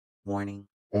Warning.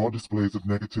 All displays of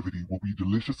negativity will be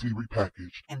deliciously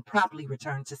repackaged and promptly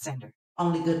returned to sender.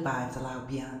 Only good vibes allowed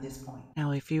beyond this point.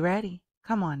 Now, if you're ready,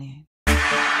 come on in.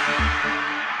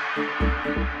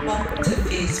 Welcome to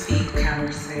FizzFeed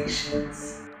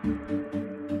Conversations.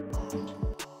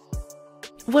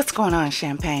 What's going on,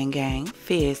 Champagne Gang?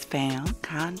 FizzFam,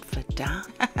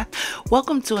 Confidante.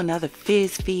 Welcome to another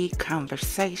FizzFeed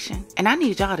Conversation. And I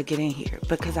need y'all to get in here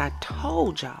because I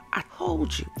told you,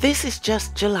 this is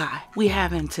just July. We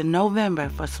have into November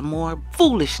for some more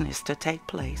foolishness to take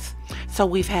place. So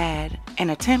we've had an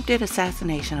attempted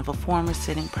assassination of a former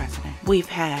sitting president. We've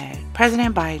had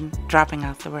President Biden dropping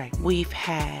out the race. We've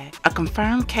had a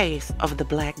confirmed case of the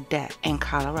Black Death in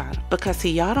Colorado. Because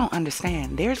see, y'all don't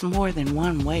understand, there's more than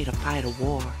one way to fight a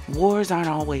war. Wars aren't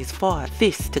always fought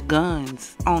fists to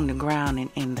guns on the ground and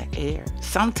in the air.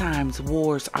 Sometimes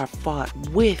wars are fought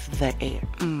with the air.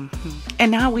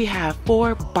 And now we have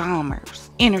 4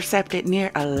 bombers intercepted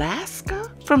near Alaska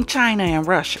from China and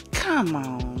Russia. Come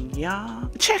on, y'all.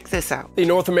 Check this out. The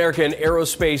North American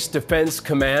Aerospace Defense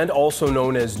Command, also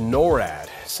known as NORAD,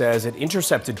 says it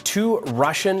intercepted 2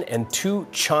 Russian and 2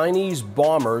 Chinese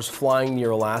bombers flying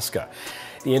near Alaska.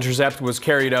 The intercept was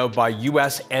carried out by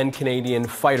U.S. and Canadian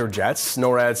fighter jets.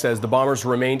 NORAD says the bombers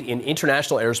remained in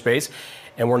international airspace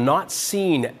and were not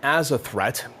seen as a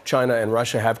threat. China and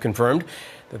Russia have confirmed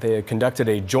that they had conducted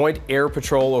a joint air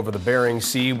patrol over the Bering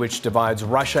Sea, which divides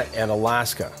Russia and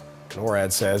Alaska.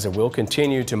 NORAD says it will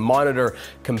continue to monitor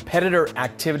competitor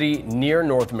activity near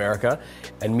North America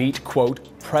and meet,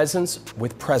 quote, presence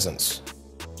with presence.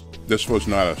 This was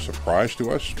not a surprise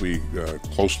to us. We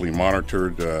closely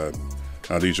monitored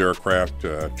these aircraft,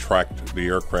 tracked the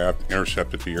aircraft,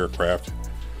 intercepted the aircraft,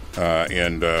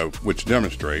 and which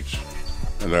demonstrates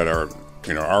that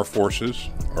our forces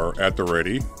are at the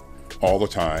ready all the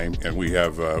time, and we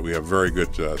have very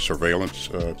good surveillance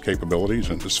capabilities.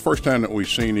 And it's the first time that we've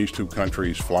seen these 2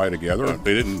 countries fly together.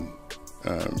 They didn't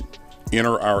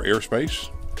enter our airspace.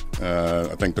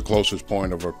 I think the closest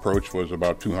point of approach was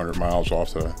about 200 miles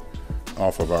off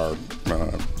of our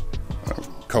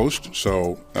coast.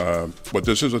 So, but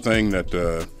this is a thing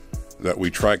that we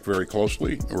track very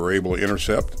closely. We're able to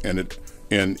intercept, and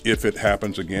if it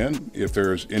happens again, if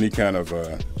there's any kind of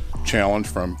challenge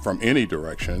from any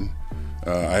direction,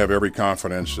 I have every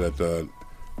confidence that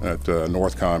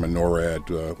Northcom and NORAD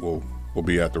will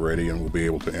be at the ready and will be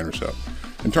able to intercept.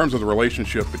 In terms of the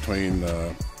relationship between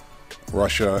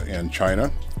Russia and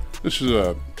China, this is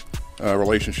a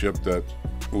relationship that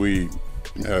we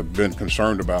have been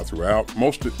concerned about throughout,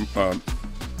 mostly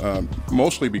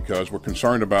because we're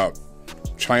concerned about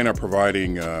China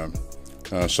providing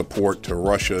support to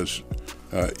Russia's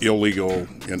illegal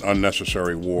and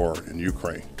unnecessary war in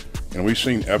Ukraine. And we've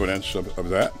seen evidence of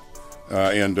that,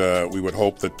 and we would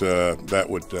hope that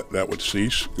that would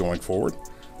cease going forward.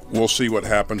 We'll see what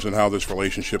happens and how this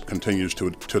relationship continues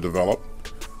to develop.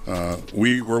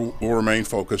 We will remain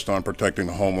focused on protecting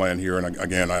the homeland here, and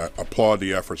again, I applaud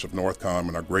the efforts of Northcom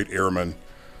and our great airmen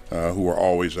who are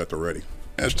always at the ready.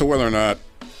 As to whether or not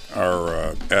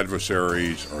our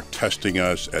adversaries are testing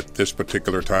us at this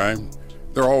particular time,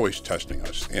 they're always testing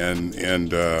us, and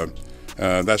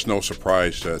that's no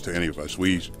surprise to any of us.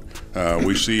 We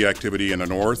see activity in the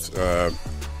north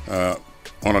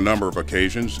on a number of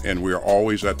occasions, and we are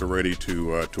always at the ready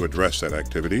to address that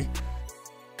activity.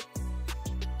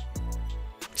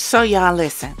 So y'all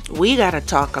listen, we gotta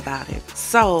talk about it.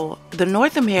 So the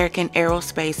North American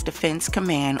Aerospace Defense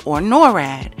Command, or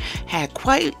NORAD, had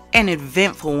quite an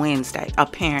eventful Wednesday,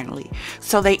 apparently.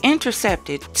 So they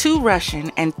intercepted 2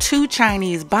 Russian and 2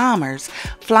 Chinese bombers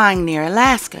flying near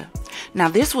Alaska. Now,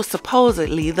 this was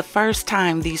supposedly the first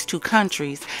time these 2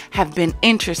 countries have been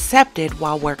intercepted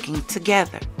while working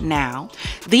together. Now,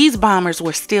 these bombers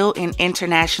were still in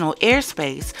international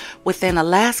airspace within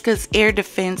Alaska's Air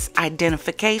Defense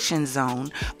Identification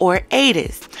Zone, or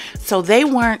ADIZ, so they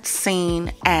weren't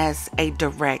seen as a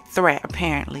direct threat,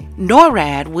 apparently.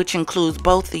 NORAD, which includes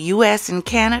both the U.S. and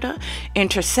Canada,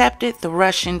 intercepted the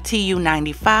Russian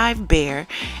Tu-95 Bear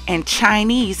and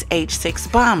Chinese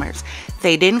H-6 bombers.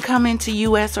 They didn't come into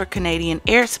U.S. or Canadian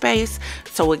airspace,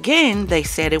 so again, they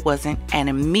said it wasn't an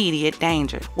immediate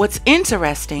danger. What's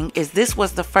interesting is this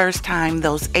was the first time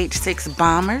those H-6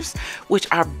 bombers, which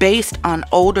are based on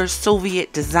older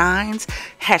Soviet designs,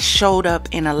 had showed up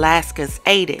in Alaska's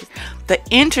ADIZ. The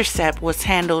intercept was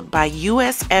handled by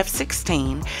U.S.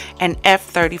 F-16 and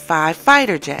F-35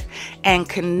 fighter jet and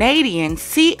Canadian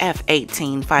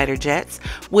CF-18 fighter jets,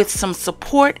 with some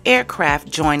support aircraft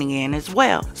joining in as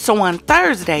well. So on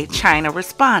Thursday, China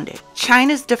responded.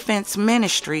 China's defense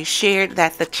ministry shared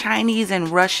that the Chinese and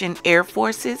Russian air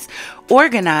forces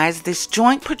organized this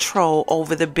joint patrol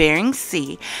over the Bering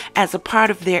Sea as a part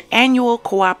of their annual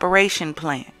cooperation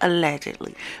plan,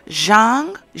 allegedly.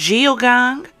 Zhang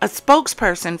Zhigang, a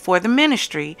spokesperson for the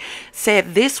ministry,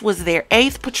 said this was their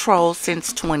 8th patrol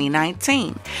since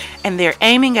 2019, and they're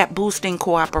aiming at boosting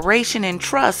cooperation and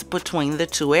trust between the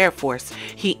two air forces.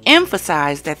 He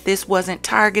emphasized that this wasn't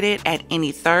targeted at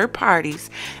any third parties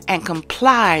and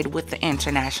complied with the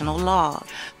international law.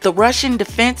 The Russian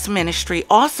Defense Ministry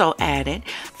also added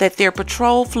that their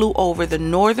patrol flew over the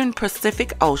northern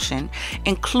Pacific Ocean,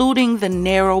 including the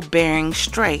narrow Bering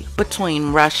Strait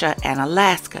between Russia and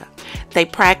Alaska. They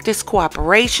practiced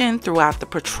cooperation throughout the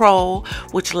patrol,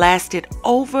 which lasted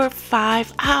over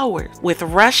 5 hours, with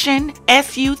Russian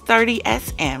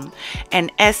Su-30SM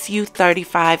and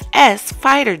Su-35S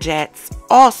fighter jets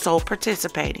also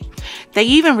participating. They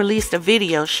even released a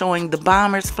video showing the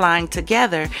bombers flying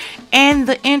together and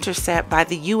the intercept by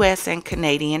the U.S. and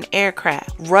Canadian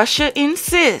aircraft. Russia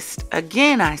insists,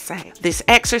 again I say, this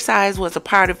exercise was a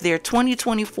part of their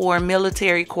 2024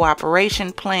 military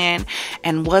cooperation plan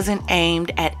and wasn't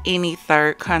aimed at any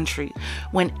third country.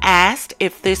 When asked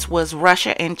if this was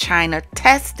Russia and China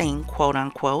testing, quote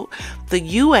unquote, the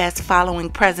U.S. following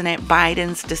President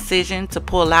Biden's decision to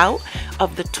pull out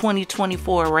of the 2024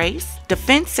 race,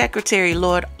 Defense Secretary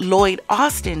Lloyd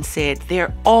Austin said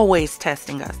they're always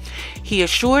testing us. He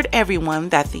assured everyone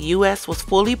that the U.S. was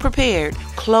fully prepared,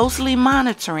 closely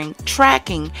monitoring,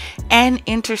 tracking, and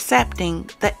intercepting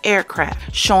the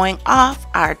aircraft, showing off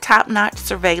our top-notch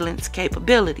surveillance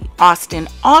capability. Austin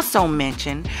also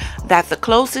mentioned that the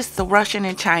closest the Russian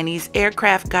and Chinese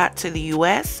aircraft got to the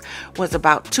U.S. was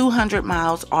about 200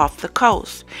 miles off the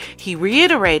coast. He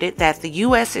reiterated that the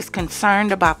U.S. is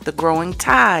concerned about the growing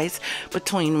ties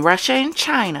between Russia and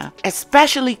China,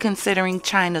 especially considering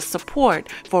China's support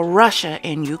for Russia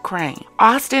in Ukraine.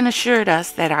 Austin assured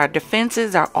us that our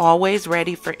defenses are always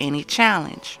ready for any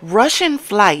challenge. Russian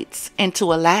flights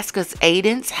into Alaska's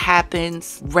Aidance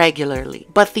happens regularly,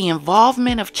 but the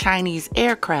involvement of Chinese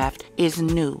aircraft is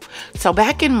new. So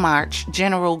back in March,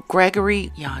 General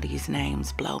Gregory, these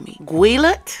names blow me,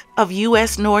 Guillet of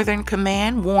U.S. Northern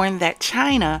Command warned that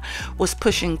China was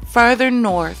pushing further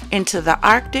north into the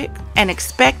Arctic and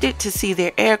expected to see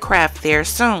their aircraft there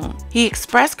soon. He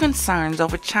expressed concerns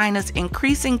over China's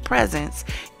increasing presence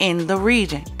in the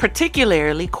region,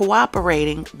 particularly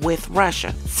cooperating with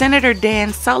Russia. Senator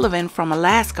Dan Sullivan from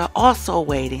Alaska also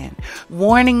weighed in,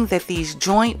 warning that these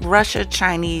joint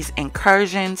Russia-Chinese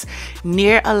incursions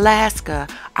near Alaska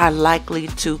are likely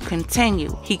to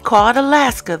continue. He called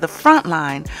Alaska the front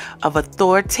line of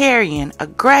authoritarian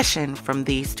aggression from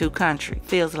these two countries.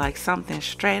 Feels like something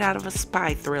straight out of a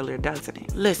spy thriller, doesn't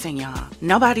it? Listen, y'all,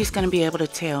 nobody's going to be able to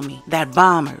tell me that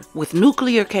bombers with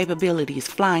nuclear capabilities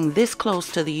flying this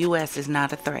close to the U.S. is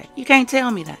not a threat. You can't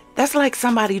tell me that. That's like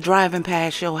somebody driving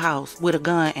past your house with a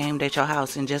gun aimed at your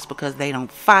house, and just because they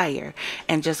don't fire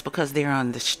and just because they're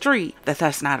on the street,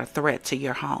 that's not a threat to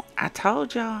your home. I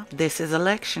told y'all, this is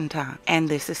election time and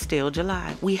this is still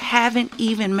July. We haven't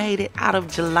even made it out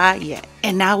of July yet,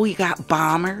 and now we got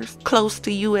bombers close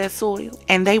to U.S. soil,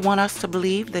 and they want us to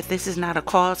believe that this is not a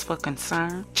cause for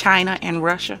concern. China and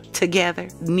Russia together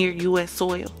near U.S.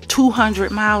 soil,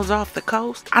 200 miles off the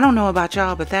coast. I don't know about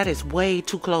y'all, but that is way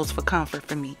too close for comfort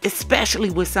for me, especially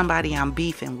with somebody I'm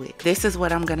beefing with. This is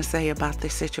what I'm gonna say about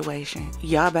this situation.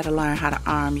 Y'all better learn how to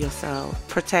arm yourself,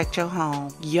 protect your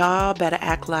home. Y'all better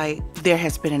act like there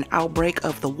has been an outbreak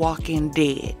of the walking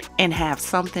dead and have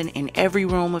something in every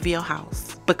room of your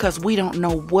house, because we don't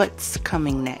know what's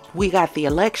coming next. We got the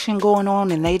election going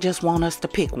on and they just want us to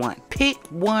pick one. Pick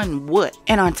one what?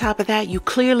 And on top of that, you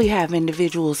clearly have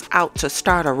individuals out to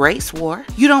start a race war.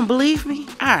 You don't believe me?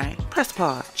 Alright, press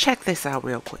pause. Check this out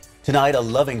real quick. Tonight, a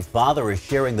loving father is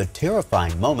sharing the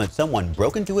terrifying moment someone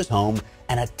broke into his home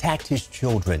and attacked his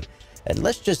children. And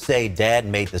let's just say Dad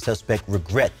made the suspect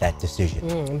regret that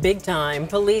decision. Big time.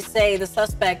 Police say the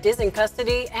suspect is in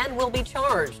custody and will be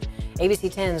charged.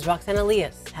 ABC 10's Roxanne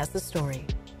Elias has the story.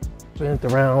 Went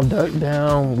around, ducked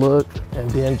down, looked, and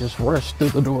then just rushed through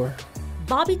the door.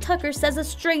 Bobby Tucker says a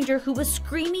stranger who was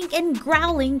screaming and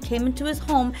growling came into his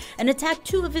home and attacked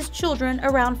two of his children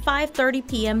around 5:30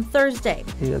 p.m. Thursday.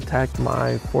 He attacked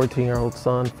my 14-year-old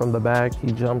son from the back.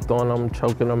 He jumped on him,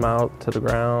 choking him out to the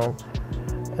ground.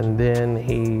 And then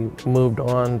he moved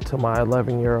on to my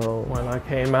 11-year-old. When I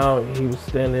came out, he was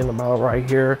standing about right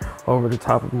here over the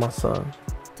top of my son.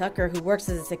 Tucker, who works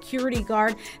as a security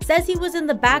guard, says he was in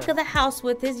the back of the house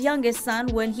with his youngest son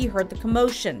when he heard the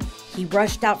commotion. He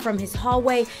rushed out from his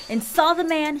hallway and saw the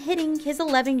man hitting his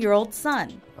 11-year-old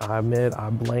son. I admit I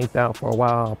blanked out for a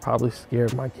while. I probably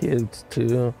scared my kids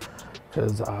too.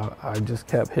 because I just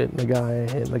kept hitting the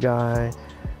guy,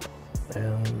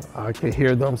 and I could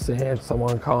hear them saying,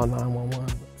 "Someone call 911."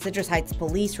 Citrus Heights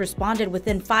police responded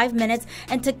within 5 minutes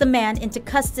and took the man into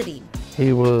custody.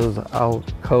 He was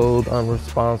out cold,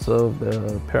 unresponsive.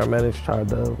 The paramedics tried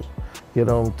to get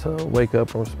him to wake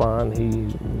up and respond. He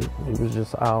was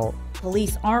just out.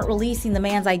 Police aren't releasing the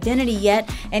man's identity yet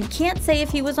and can't say if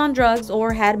he was on drugs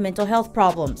or had mental health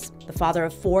problems. The father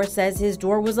of 4 says his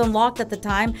door was unlocked at the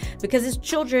time because his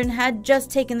children had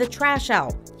just taken the trash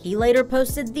out. He later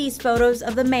posted these photos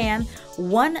of the man,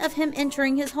 one of him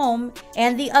entering his home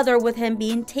and the other with him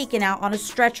being taken out on a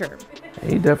stretcher.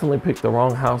 He definitely picked the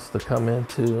wrong house to come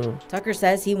into. Tucker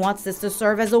says he wants this to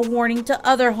serve as a warning to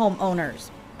other homeowners.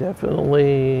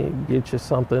 Definitely get you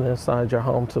something inside your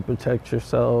home to protect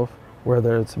yourself,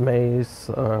 whether it's mace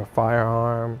or a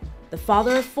firearm. The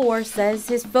father of 4 says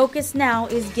his focus now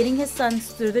is getting his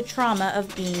sons through the trauma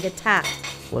of being attacked.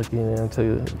 Looking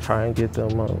into try and get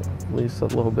them at least a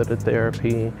little bit of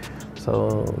therapy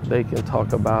so they can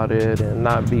talk about it and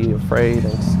not be afraid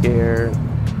and scared,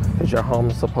 because your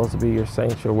home is supposed to be your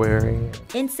sanctuary.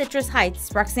 In Citrus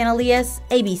Heights, Roxanne Elias,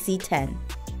 ABC 10.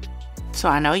 So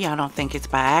I know y'all don't think it's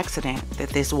by accident that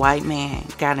this white man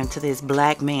got into this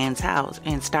black man's house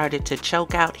and started to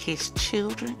choke out his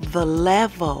children. The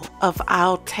level of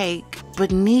outtake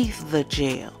beneath the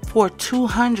jail for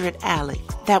 200 Alex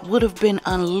that would have been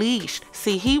unleashed.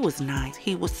 See, he was nice.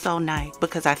 He was so nice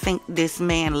because I think this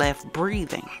man left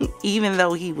breathing even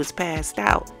though he was passed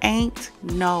out. Ain't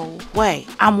no way.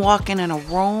 I'm walking in a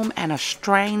room and a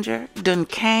stranger done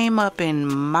came up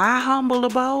in my humble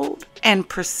abode and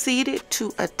proceeded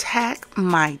to attack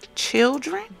my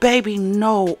children. Baby,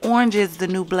 no. Orange is the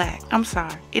new black. I'm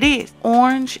sorry. It is.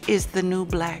 Orange is the new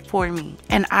black for me.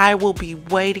 And I will be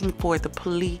waiting for the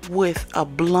police with a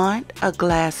blunt, a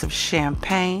glass of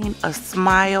champagne, a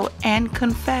smile, and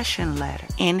confession letter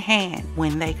in hand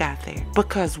when they got there.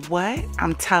 Because what?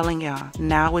 I'm telling y'all,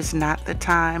 now is not the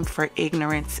time for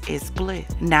ignorance is bliss.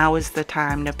 Now is the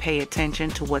time to pay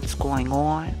attention to what's going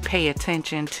on. Pay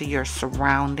attention to your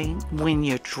surroundings. When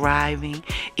you're driving,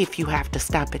 if you have to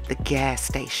stop at the gas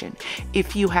station,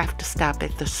 if you have to stop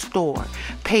at the store,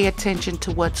 pay attention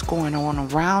to what's going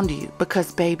on around you,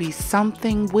 because baby,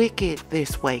 something wicked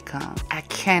this way comes. I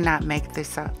cannot make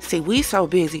this up. See, we so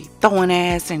busy throwing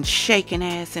ass and shaking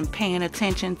ass and paying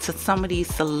attention to some of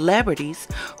these celebrities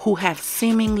who have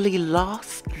seemingly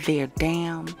lost their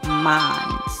damn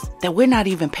minds that we're not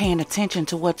even paying attention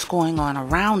to what's going on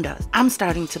around us. I'm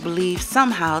starting to believe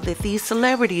somehow that these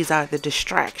celebrities are the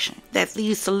distraction, that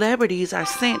these celebrities are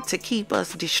sent to keep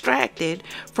us distracted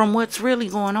from what's really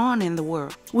going on in the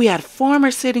world. We had a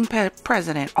former sitting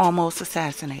president almost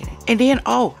assassinated. And then,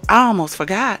 oh, I almost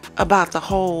forgot about the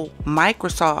whole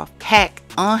Microsoft hack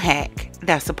unhack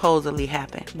that supposedly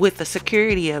happened with the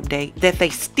security update that they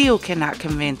still cannot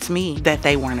convince me that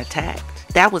they weren't attacked.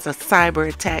 That was a cyber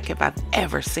attack if I've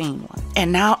ever seen one.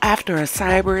 And now after a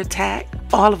cyber attack,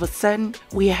 all of a sudden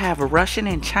we have Russian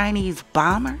and Chinese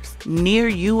bombers near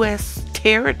U.S.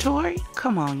 territory?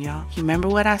 Come on, y'all. You remember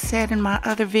what I said in my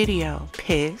other video?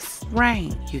 Piss,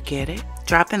 rain. You get it?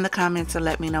 Drop in the comments and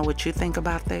let me know what you think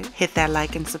about this. Hit that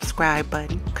like and subscribe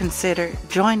button. Consider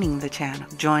joining the channel,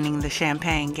 joining the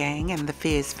Champagne Gang and the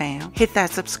FizzFam. Hit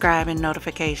that subscribe and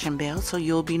notification bell so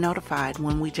you'll be notified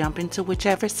when we jump into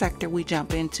whichever sector we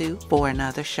jump into for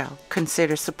another show.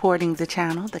 Consider supporting the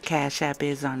channel. The Cash App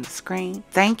is on the screen.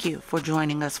 Thank you for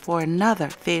joining us for another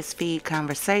FizzFeed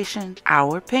Conversation.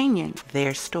 Our opinion,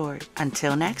 their story.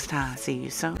 Until next time, see you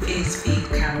soon.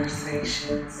 FizzFeed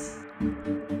Conversations.